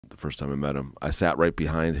the first time I met him. I sat right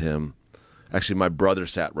behind him. Actually, my brother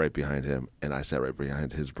sat right behind him, and I sat right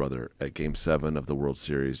behind his brother at Game 7 of the World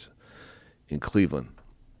Series in Cleveland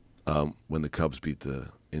when the Cubs beat the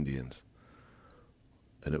Indians.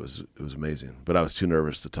 And it was amazing. But I was too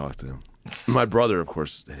nervous to talk to him. My brother, of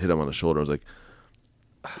course, hit him on the shoulder. I was like,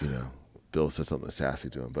 Bill said something sassy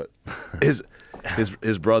to him. But his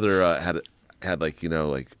brother had like,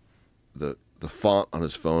 like the font on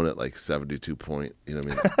his phone at like 72 point. You know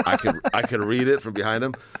what I mean? I could read it from behind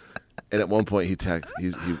him. And at one point he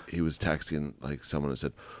was texting like someone and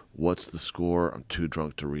said, "What's the score? I'm too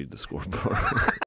drunk to read the scoreboard."